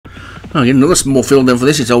Oh, get another small field then for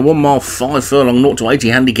this. It's a 1 mile 5 furlong 0 to 80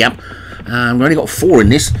 handicap. And we've only got 4 in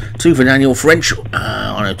this. 2 for Daniel French.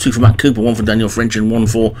 2 for Matt Cooper, 1 for Daniel French, and 1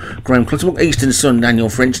 for Graham Clutterbuck. Eastern Sun, Daniel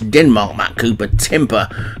French. Denmark, Matt Cooper. Temper,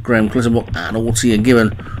 Graham Clutterbuck, and all to you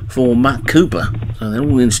given for Matt Cooper. So they're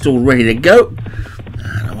all installed, ready to go.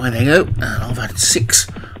 And away they go. And I've had 6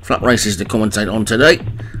 flat races to commentate on today.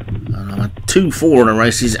 And I've had 2 4-runner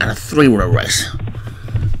races and a 3-runner race.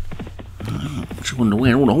 I just wonder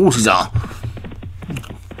where all the horses are.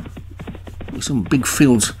 There's some big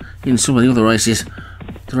fields in some of the other races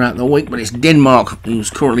throughout the week, but it's Denmark who's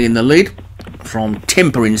currently in the lead, from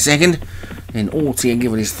Temper in second, then Altia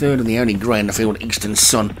given his third, and the only grey in the field, Eastern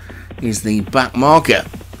Sun, is the back marker.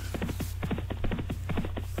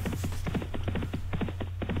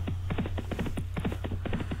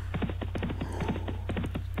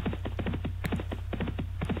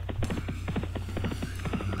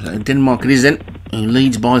 So Denmark it is then, who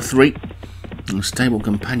leads by 3. And stable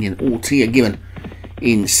companion Altia given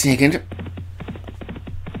in second.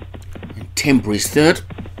 And Temper is third.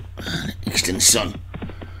 And Eastern Sun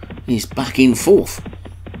is back in 4th.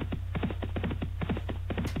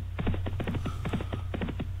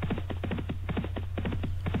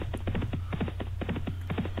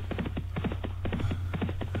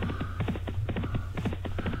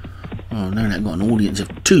 Oh no, they've got an audience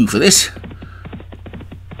of 2 for this.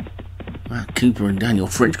 Matt Cooper and Daniel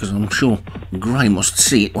French, because I'm sure Gray must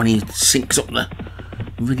see it when he syncs up the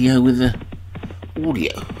video with the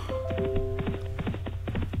audio.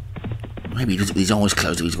 Maybe he does it with his eyes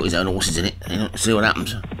closed if he's got his own horses in it. See what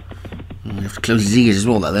happens. He'd have to close his ears as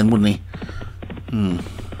well, though, then, wouldn't he?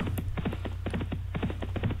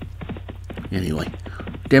 Anyway,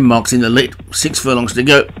 Denmark's in the lead. 6 furlongs to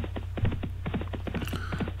go.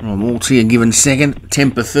 Altia given second,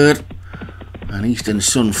 Temper third, and Eastern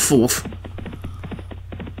Sun 4th.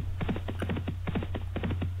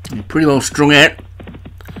 Pretty well strung out.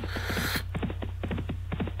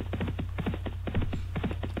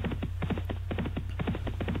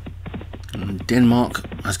 And Denmark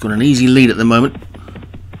has got an easy lead at the moment.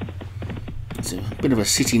 It's a bit of a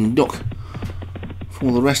sitting duck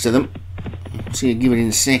for the rest of them. See, give it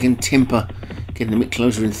in second. Temper getting a bit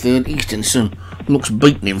closer in third. Eastern Sun looks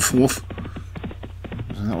beaten in 4th.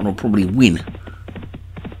 So that one will probably win.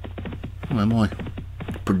 Well, my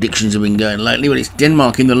predictions have been going lately, but it's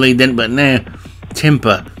Denmark in the lead then, but now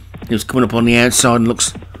Temper is coming up on the outside and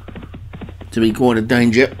looks to be quite a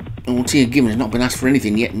danger. Altia Given has not been asked for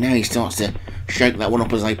anything yet. Now he starts to shake that one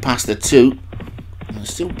up as they pass the 2.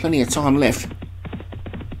 There's still plenty of time left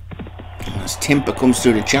as Temper comes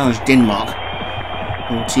through to challenge Denmark.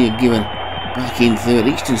 Altia Given back in third.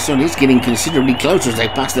 Eastern Sun is getting considerably closer as they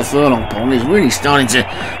pass the furlong pond. It's really starting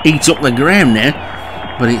to eat up the ground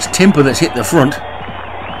now, but it's Temper that's hit the front.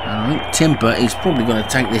 I think Temper is probably going to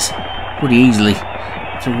take this pretty easily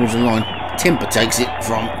towards the line. Temper takes it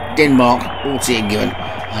from Denmark, Altia Given,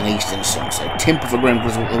 and Eastern Sun. So Temper for Graham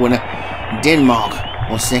Clutterbuck, the winner.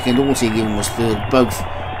 Denmark was second, Altia Given was third, both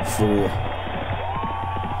for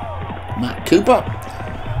Matt Cooper.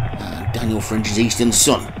 Daniel French's Eastern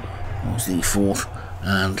Sun was the 4th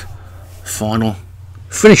and final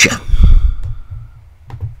finisher.